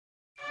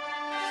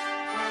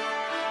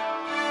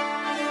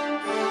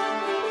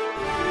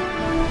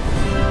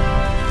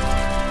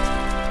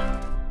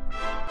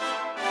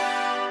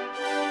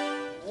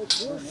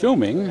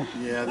filming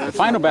the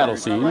final battle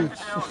scene. Your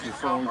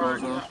phone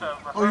goes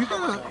off. Oh, you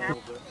gotta.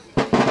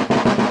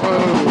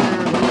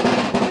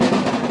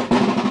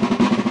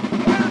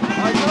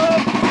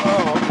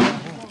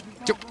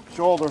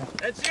 Shoulder.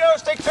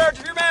 NCOs, take charge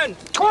of your men!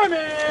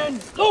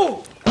 Corpsmen,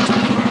 go!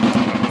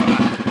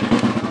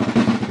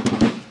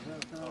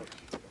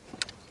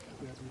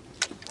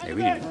 Hey,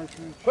 we didn't.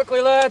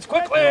 Quickly, lads,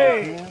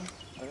 quickly!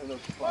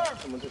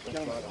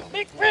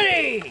 Make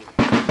ready!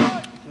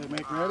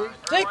 Make ready?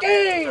 Take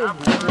aim! Up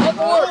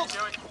work!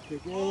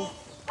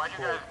 Why'd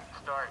you guys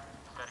start,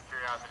 just out of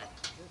curiosity?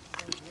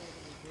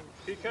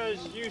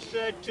 Because you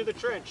said to the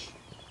trench.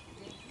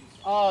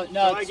 Oh,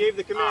 no. So I gave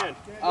the command.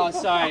 Oh,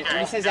 sorry.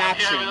 Okay. It says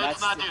action. Yeah,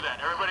 let's That's not do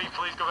that. Everybody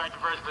please go back to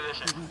first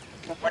position.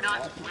 We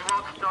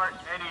won't start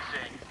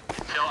anything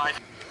until I...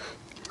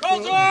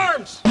 Call to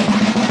arms!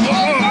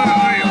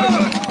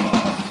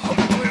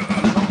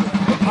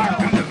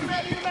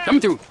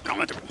 Coming through.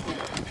 Coming through.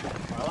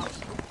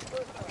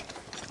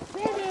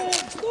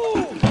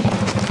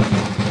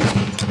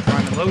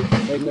 Prime and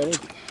load.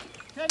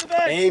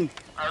 Ready? Aim.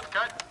 All right, let's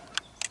cut.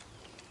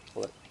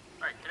 All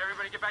right, can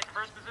everybody get back to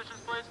first positions,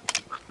 please?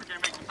 We're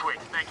going to make it quick.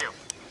 Thank you.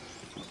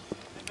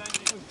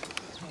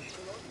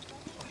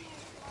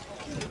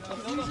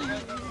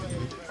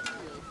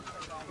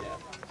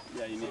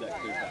 Yeah, you need that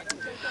clear back.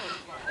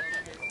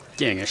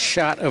 Getting a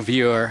shot of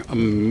your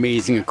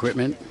amazing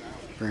equipment.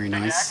 Very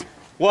nice.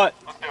 What?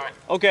 Let's do it.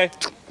 Okay.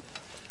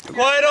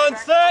 Quiet on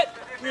set.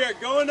 We are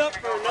going up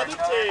for another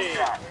take.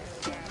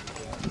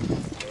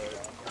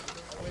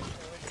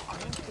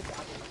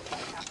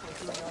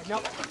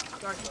 Nope.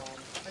 Sorry.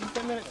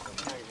 10 minutes.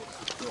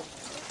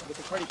 With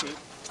the party tape.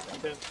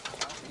 Okay.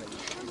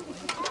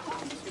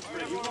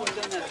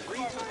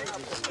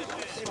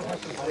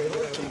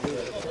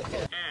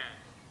 And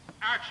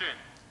action.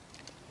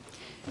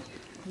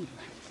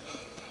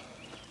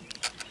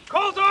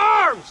 Call to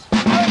arms!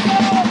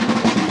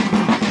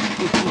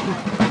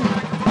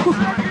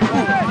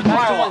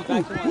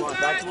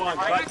 back to one.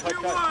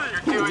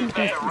 Cut. You're doing the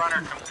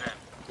runner comes in.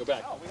 Go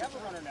back.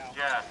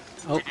 Yeah,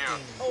 Oh. we do.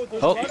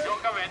 Oh,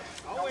 Don't come in.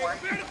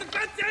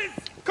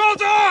 Call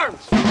to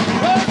arms!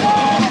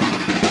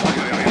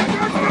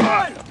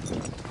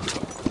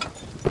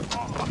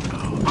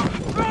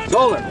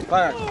 Shoulder.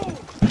 Fire.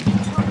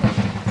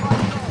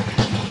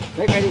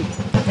 Make ready.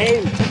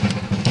 Aim.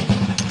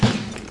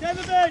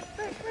 Gentlemen,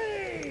 take me!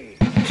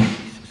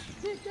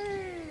 Take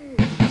aim!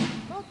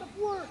 Out the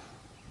work!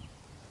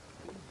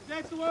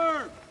 That's the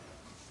word!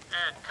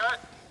 And cut.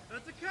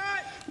 That's a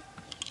cut!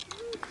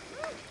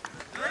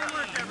 Great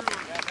work, everyone!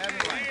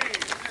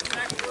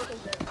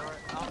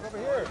 Over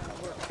here!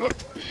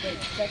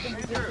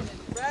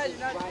 Brad, you're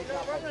not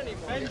running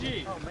any. Benji!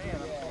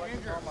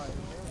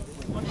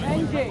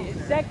 Benji,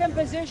 second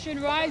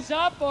position, rise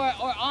up or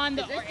on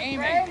the or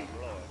aiming? Aim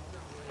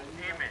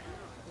it.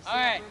 All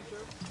right.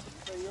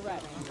 So you're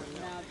right.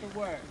 Now to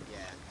work.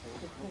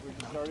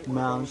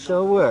 Mount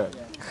shall work. I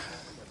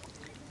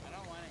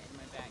don't want it in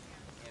my back.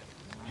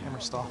 Hammer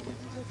stall.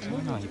 I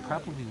don't know, you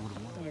probably would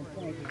have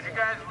won. Did you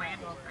guys lead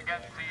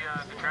against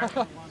the trench?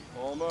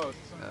 Almost.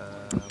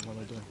 What am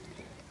I doing?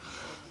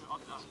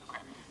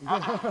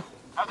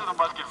 After the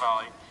musket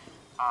volley,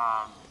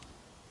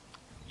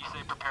 you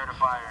say prepare to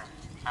fire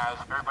as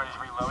everybody's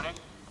reloading,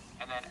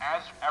 and then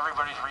as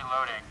everybody's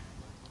reloading,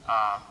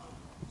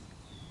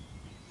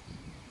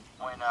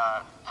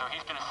 so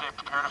he's going to say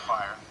prepare to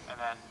fire, and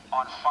then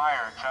on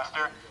fire,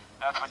 Chester,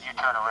 that's when you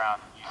turn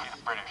around. You see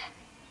the British.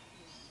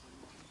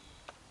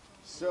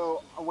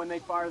 So when they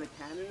fire the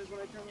cannon is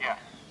when I turn Yeah.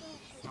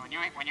 So when you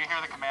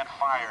hear the command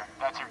fire,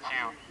 that's your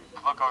cue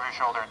to look over your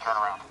shoulder and turn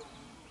around.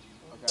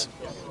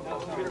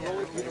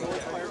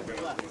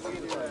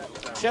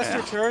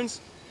 Chester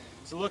turns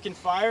to look and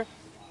fire.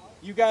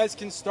 You guys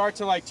can start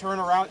to like turn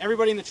around.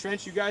 Everybody in the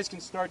trench, you guys can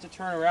start to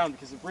turn around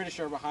because the British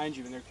are behind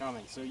you and they're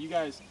coming. So you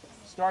guys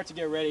start to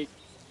get ready,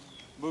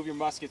 move your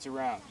muskets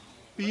around.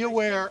 Be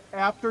aware,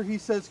 after he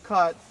says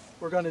cut,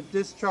 we're going to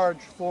discharge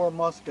 4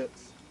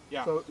 muskets.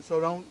 Yeah. So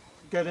don't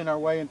get in our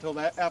way until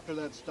after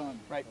that's done.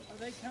 Right. Are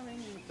they coming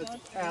in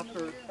That's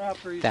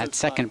after he that says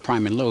second cut.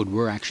 prime and load,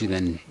 we're actually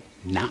then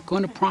not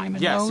going to prime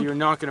and Yeah, load? so you're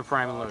not going to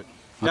prime and load.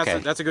 Okay.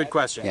 That's a good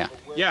question. Yeah.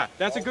 Yeah,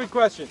 that's a good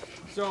question.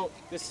 So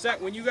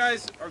when you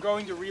guys are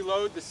going to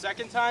reload the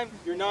second time,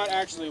 you're not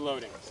actually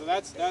loading. So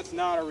that's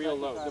not a real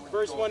load. The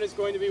first one is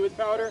going to be with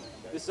powder.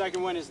 The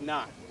second one is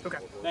not. Okay.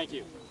 Thank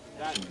you.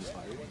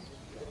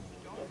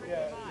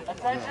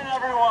 Attention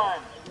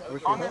everyone!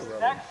 On this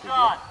next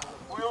shot,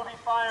 we will be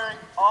firing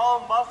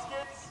all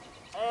muskets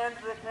and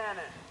the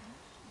cannon.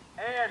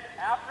 And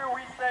after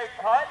we say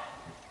cut,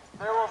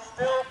 there will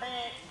still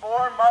be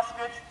 4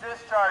 muskets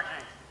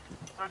discharging.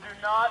 So do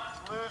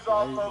not lose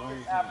all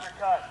focus after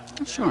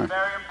cut. Sure. It's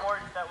very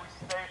important that we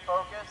stay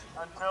focused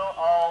until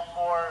all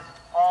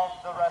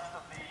the rest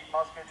of the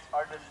muskets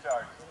are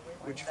discharged.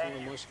 Which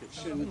 4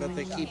 muskets? Shouldn't, but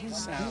they keep the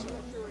sound.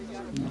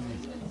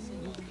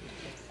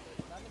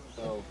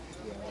 Oh,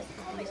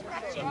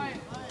 yeah.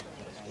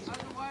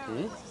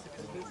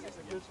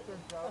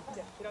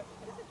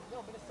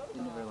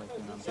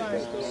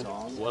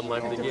 One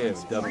left to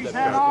give.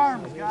 Reset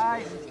arms,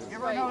 guys.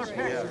 Give her another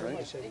picture.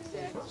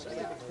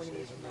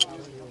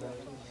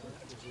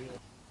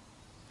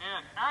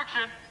 And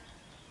action.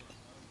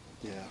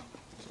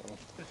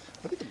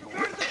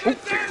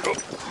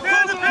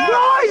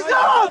 Rise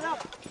up!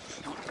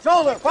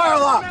 Shoulder, fire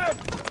lock!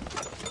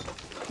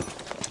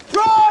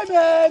 Prime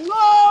and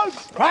load!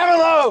 Prime and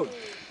load!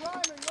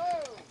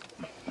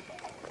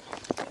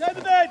 Take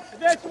the bench.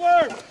 Advance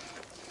worm.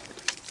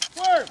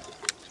 Worm.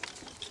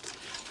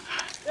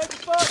 Take the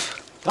sponge.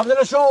 Come to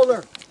the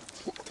shoulder!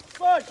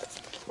 Sponge.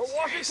 For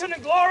Washington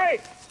and glory.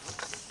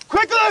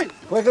 Quickly!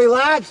 Quickly,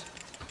 lads!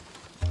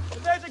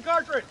 Advance the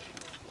cartridge.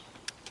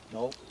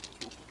 Nope.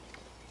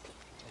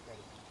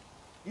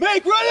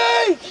 Make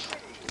ready!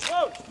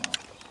 Load.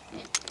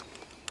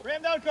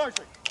 Ram down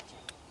cartridge.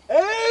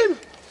 Aim!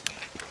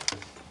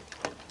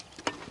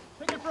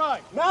 Pick and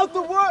fry. Mount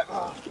the work!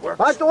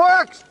 Mount the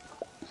works!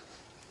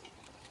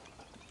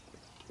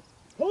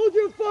 Hold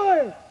your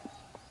fire!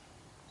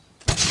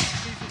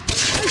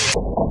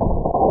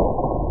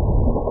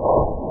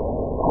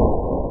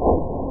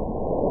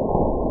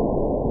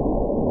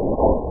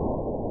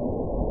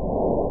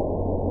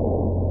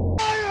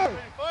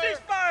 Cease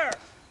fire.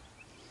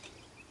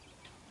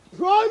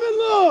 Prime and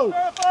load!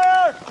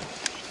 Fire.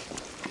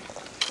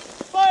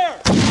 Fire.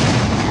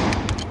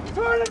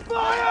 Turn and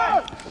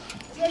fire!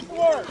 Advance the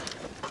worm.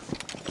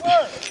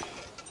 Worm.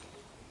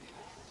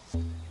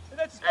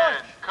 Advance the sponge.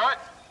 And cut.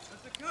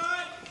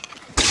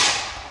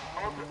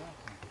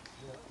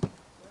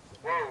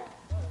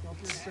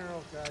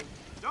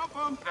 Dump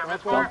him.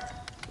 Dump him.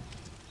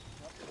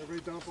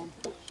 Everybody dump them.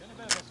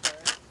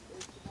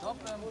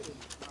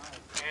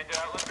 And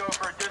let's go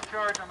for a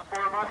discharge on the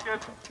 4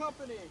 muskets.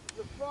 Company,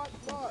 your front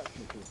march.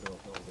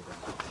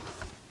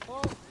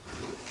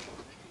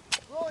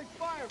 Rolling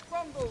fire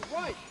from the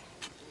right.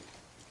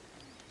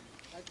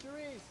 At your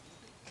east.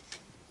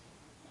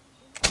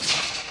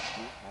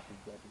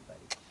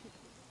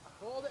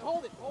 Hold it,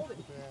 hold it, hold it.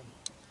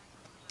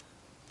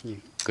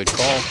 Good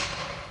call.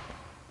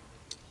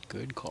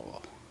 Good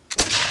call.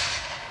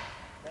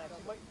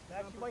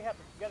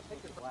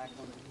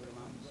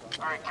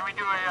 All right, can we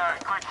do a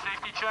quick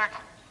safety check?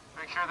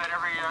 Make sure that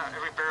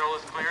every barrel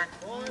is cleared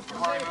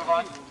before we move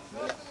on.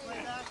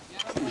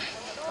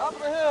 Top of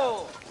the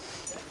hill.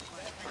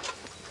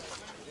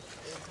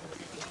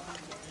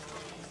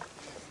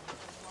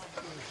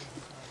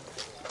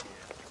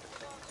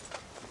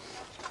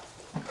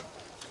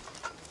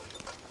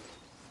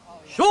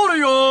 Shoulder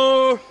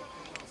your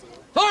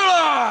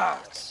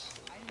Farlax!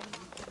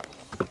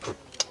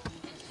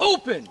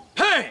 Open,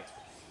 hang!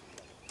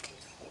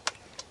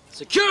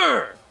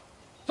 Secure,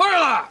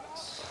 Farlax!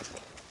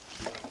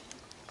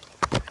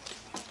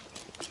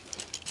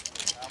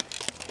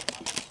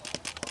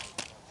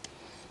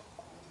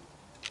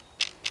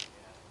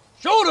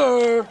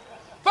 Shoulder,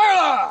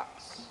 Farlax!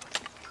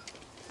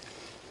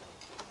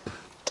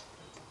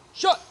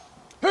 Shut,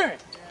 hang!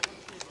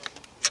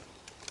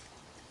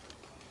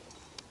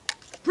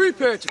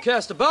 Prepare to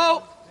cast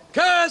about.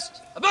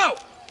 Cast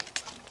about.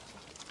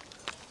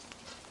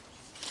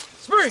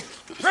 Spring.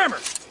 Rammer.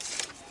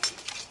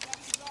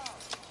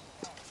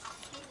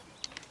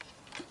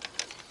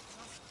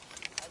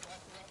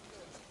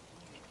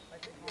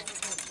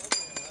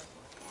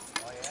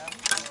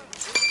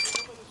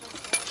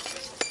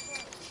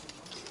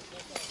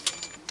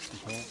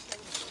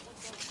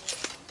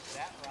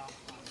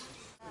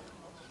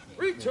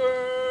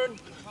 Return.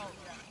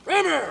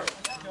 Rammer.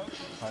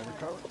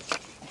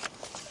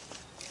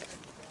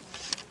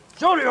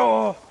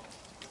 Jolio!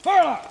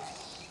 Fire!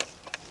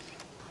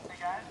 Hey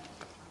guys.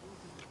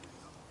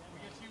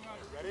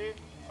 Ready?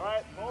 All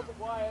right, hold the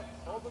quiet.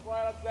 Hold the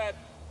quiet on set.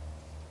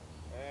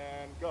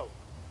 And go.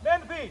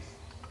 Man the piece.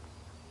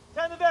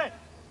 Tend the vent.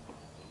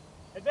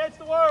 Advance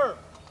the worm.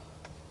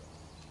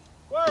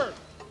 Worm.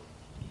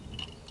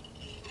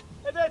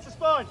 Advance the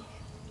sponge.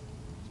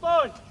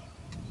 Sponge.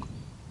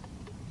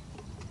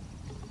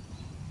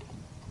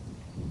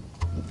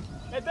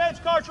 Advance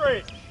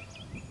cartridge.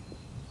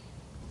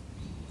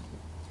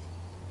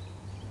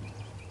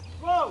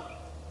 Slow.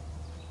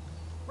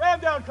 Ram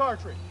down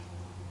cartridge.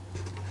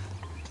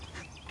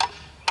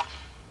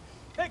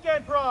 Pick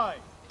and pry.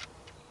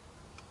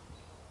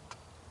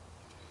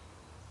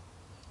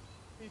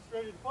 Piece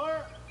ready to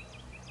fire.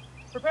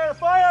 Prepare to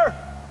fire.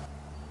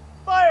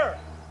 Fire.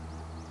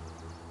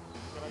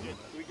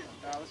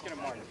 Let's get a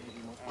mark.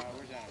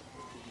 Where's Adam?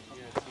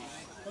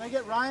 Can I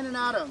get Ryan and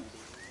Adam?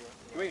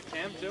 Do we get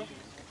Cam too?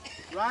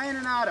 Ryan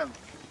and Adam.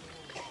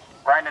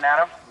 Brian and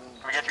Adam,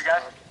 can we get you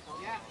guys?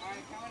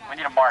 We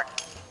need a mark.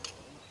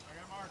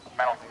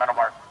 Metal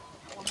mark.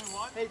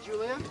 Hey,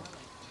 Julian.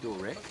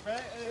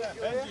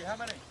 Benji, how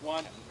many?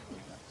 One.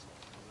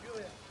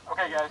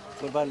 Okay, guys.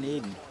 What about an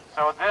Eden?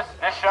 So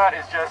this shot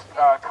is just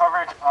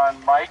coverage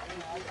on Mike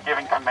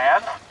giving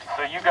commands.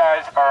 So you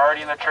guys are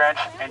already in the trench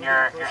and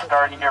you're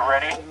starting to get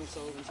ready.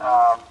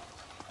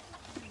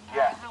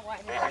 Yeah,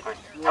 basically.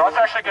 So let's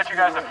actually get you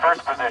guys in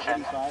first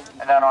position,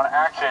 and then on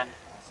action,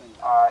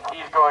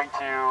 he's going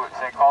to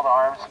say call to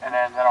arms, and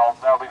then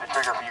that'll be the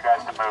trigger for you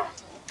guys to move.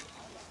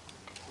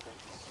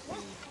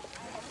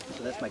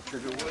 So that's my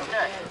trigger word.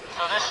 Okay,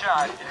 so this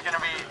shot is going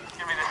to be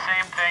the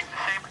same thing,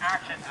 the same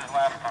actions as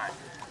last time.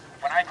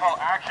 When I call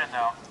action,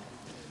 though,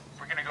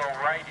 we're going to go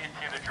right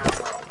into the drill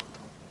drill.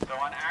 So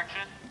on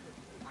action,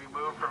 we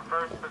move from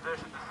first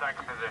position to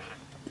second position.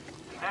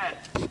 Then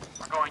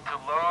we're going to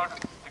load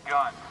the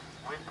guns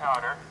with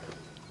powder.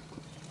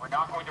 We're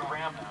not going to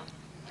ram them.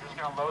 We're just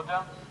going to load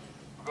them.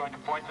 We're going to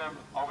point them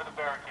over the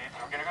barricade.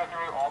 So we're going to go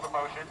through all the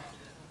motions,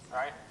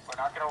 right? We're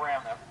not going to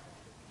ram them.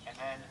 And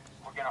then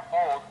we're going to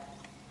hold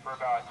for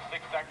about 6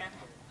 seconds.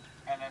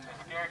 And then the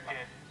scared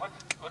kid, what's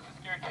the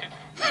scared kid?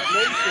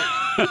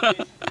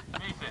 Mason.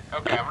 Mason.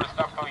 Okay, I'm going to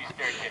stop calling you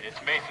scared kid. It's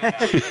Mason now.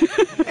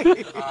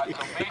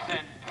 So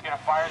Mason is going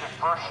to fire the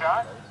first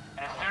shot.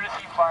 And as soon as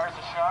he fires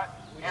the shot,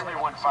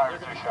 everyone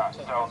fires their shot.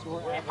 So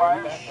he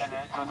fires, and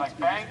then so it's like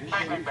bang,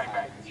 bang, bang, bang,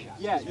 bang.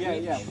 Yeah. The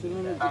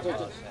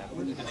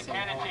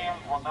cannon team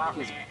will not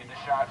be in the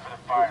shot for the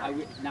fire.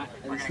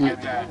 We're going to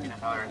get that in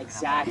another.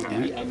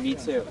 Exactly. And me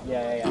too.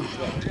 Yeah.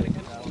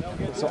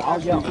 So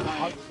I'll yell.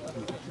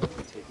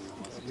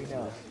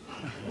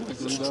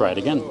 Let's try it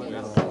again.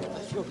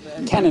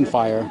 Cannon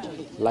fire,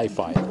 live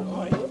fire.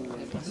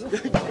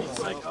 It's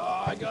like,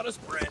 oh, I got a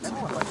sprint.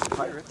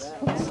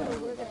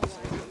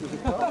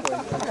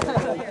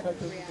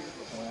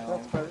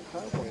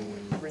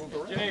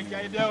 Jake,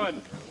 how you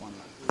doing?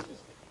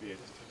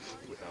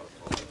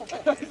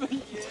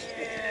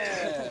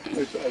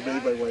 I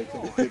made my wife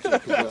take a picture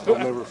because I'll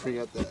never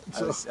forget that.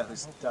 I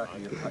was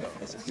talking to your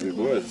wife. It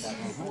was.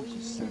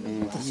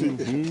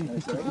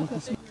 Come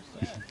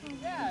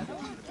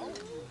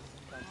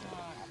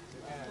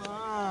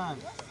on.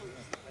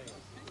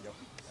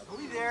 Are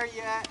we there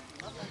yet?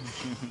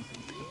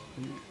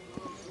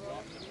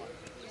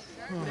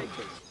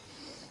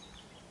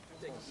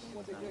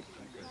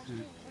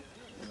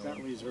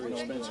 Apparently it's very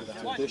expensive.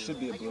 There should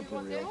be a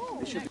blooper reel.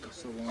 They should be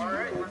so long. All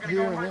right, we're going to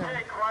go for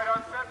Jake. Right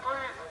on set,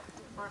 please.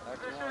 First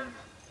position.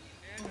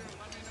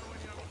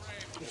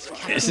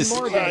 This is,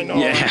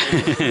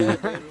 yeah.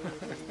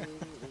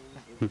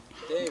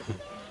 Dave.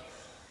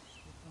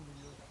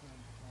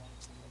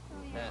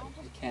 Matt,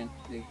 you can't,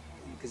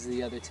 because of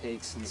the other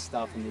takes and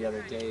stuff and the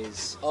other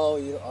days. Oh,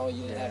 you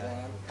didn't have it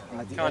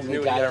on? The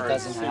only guy that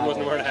doesn't have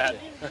wasn't wearing a hat.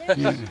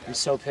 I'm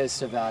so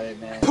pissed about it,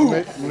 man.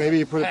 Maybe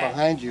you put it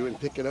behind you and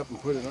pick it up and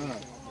put it on.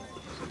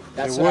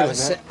 That's what I was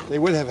saying. They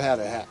would have had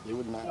a hat. They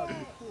would not.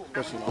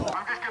 Especially not.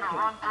 I'm just going to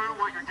run through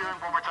what you're doing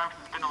one more time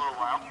because it's been a little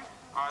while.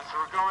 So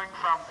we're going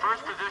from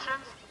first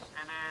positions,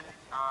 and then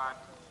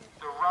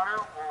the runner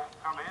will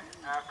come in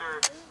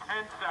after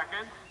 10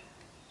 seconds.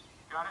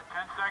 Got it?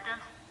 10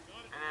 seconds?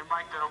 And then,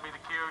 Mike, that'll be the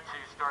cue to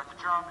start the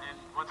drum. And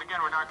once again,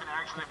 we're not going to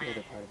actually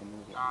be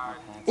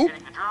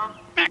hitting the drum.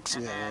 Max.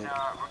 And then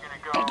we're going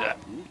to go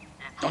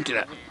Don't do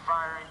that. into the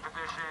firing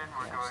position.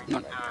 We're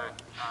going to,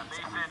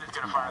 Mason is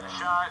going to fire the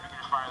shot. He's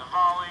going to fire the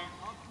volley.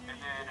 And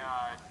then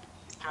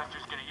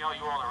Chester's going to yell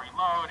you all to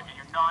reload. And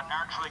you're not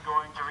actually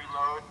going to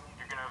reload.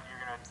 You're going to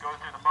go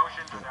through the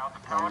motions without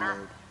the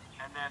powder.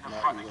 And then the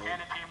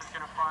cannon team is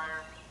going to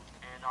fire.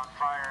 And on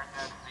fire,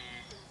 that's the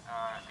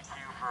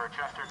cue for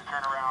Chester to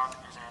turn around.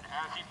 And then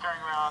as he's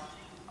turning around,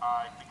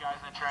 the guys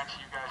in the trench,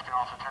 you guys can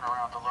also turn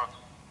around to look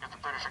because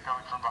the British are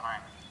coming from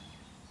behind.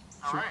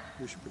 All right.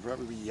 We should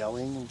probably be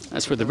yelling.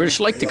 That's where the British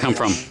like to come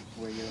from.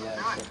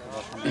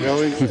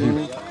 Yelling,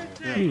 screaming.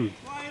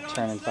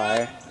 Turn and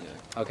fire.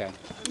 Okay.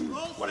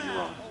 What are you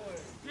wrong?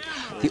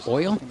 The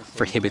oil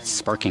prohibits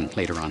sparking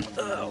later on.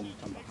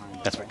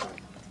 That's right.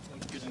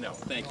 Good to know.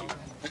 Thank you. All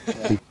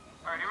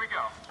right, here we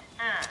go.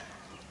 And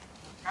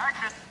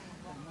action.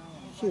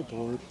 So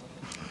bored.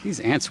 These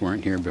ants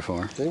weren't here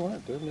before. They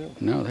weren't. They're new.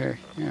 No, they're,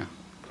 yeah.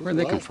 Where'd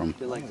they come from?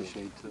 They like the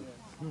shade too.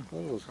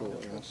 Those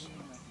little ants.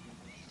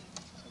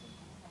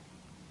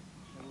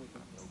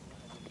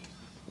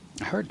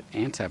 I heard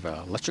ants have an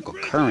electrical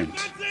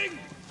current.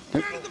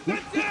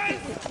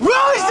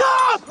 Rise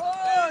up!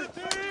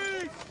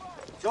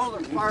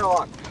 Shoulder, fire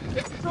lock.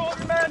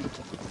 Shoulder, men.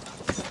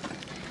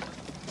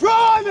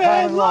 Drive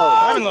and load.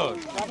 Drive and load.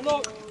 Have a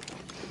look.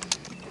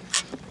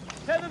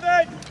 Head the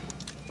bed.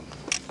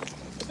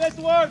 That's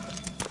the work.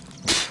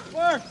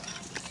 Work.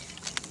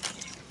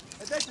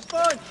 That's the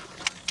fun.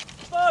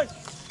 Fun.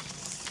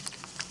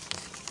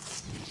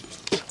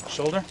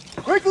 Shoulder.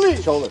 Quickly.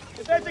 Shoulder.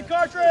 Defense the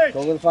cartridge.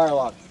 Shoulder the fire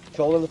lock.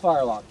 Shoulder the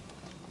fire lock.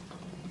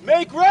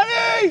 Make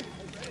ready.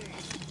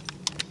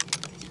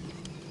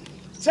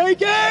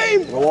 Take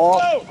aim.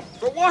 Wall.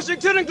 For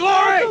Washington and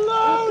glory!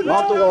 Load.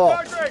 Drop the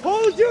wall.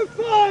 Hold your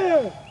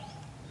fire.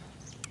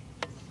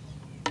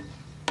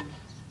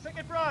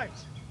 Second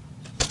primes.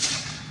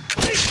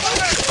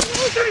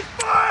 Hold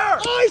fire!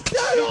 I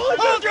said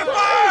hold your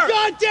fire!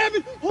 God damn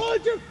it!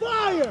 Hold your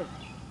fire!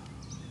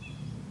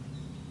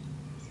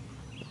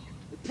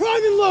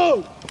 Prime and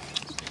load!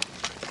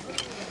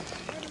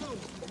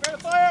 Prepare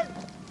to fire!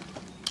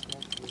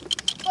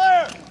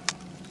 Fire!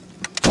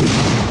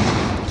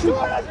 Shoot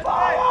us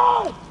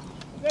fire!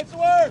 That's the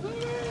word!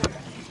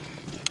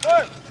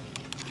 Work!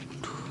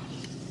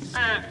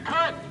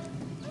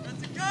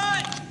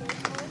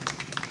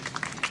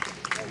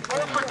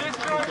 Hold for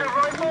discharge of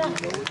rifle.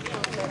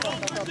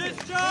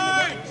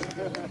 Discharge!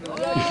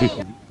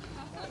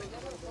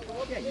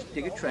 Yeah, just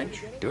dig a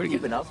trench. Do it Deep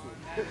again. enough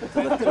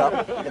to lift it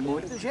up and move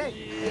it to the shade.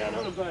 Yeah, I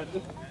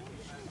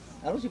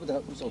don't see what the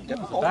hell was so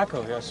difficult.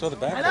 Backhoe here. I saw the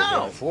backhoe I know.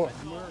 there before.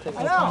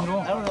 I know.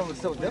 I don't know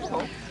what's so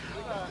difficult.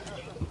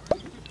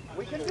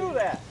 We can do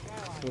that.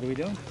 What are we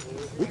doing?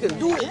 We can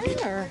do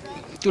it.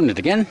 Doing it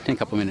again in a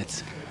couple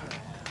minutes.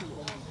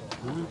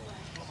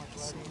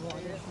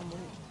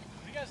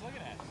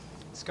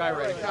 Sky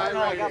ready.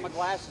 I got my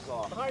glasses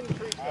off. Behind the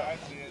tree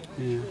stuff.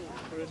 Yeah.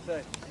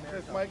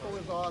 Because Michael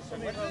is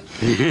awesome.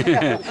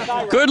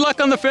 Good luck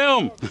on the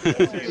film.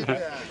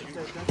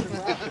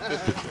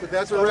 But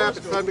that's a wrap.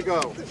 It's time to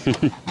go.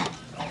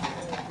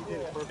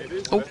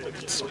 Oh,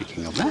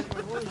 speaking of that.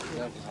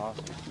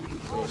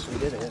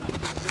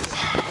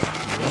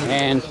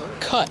 And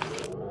cut.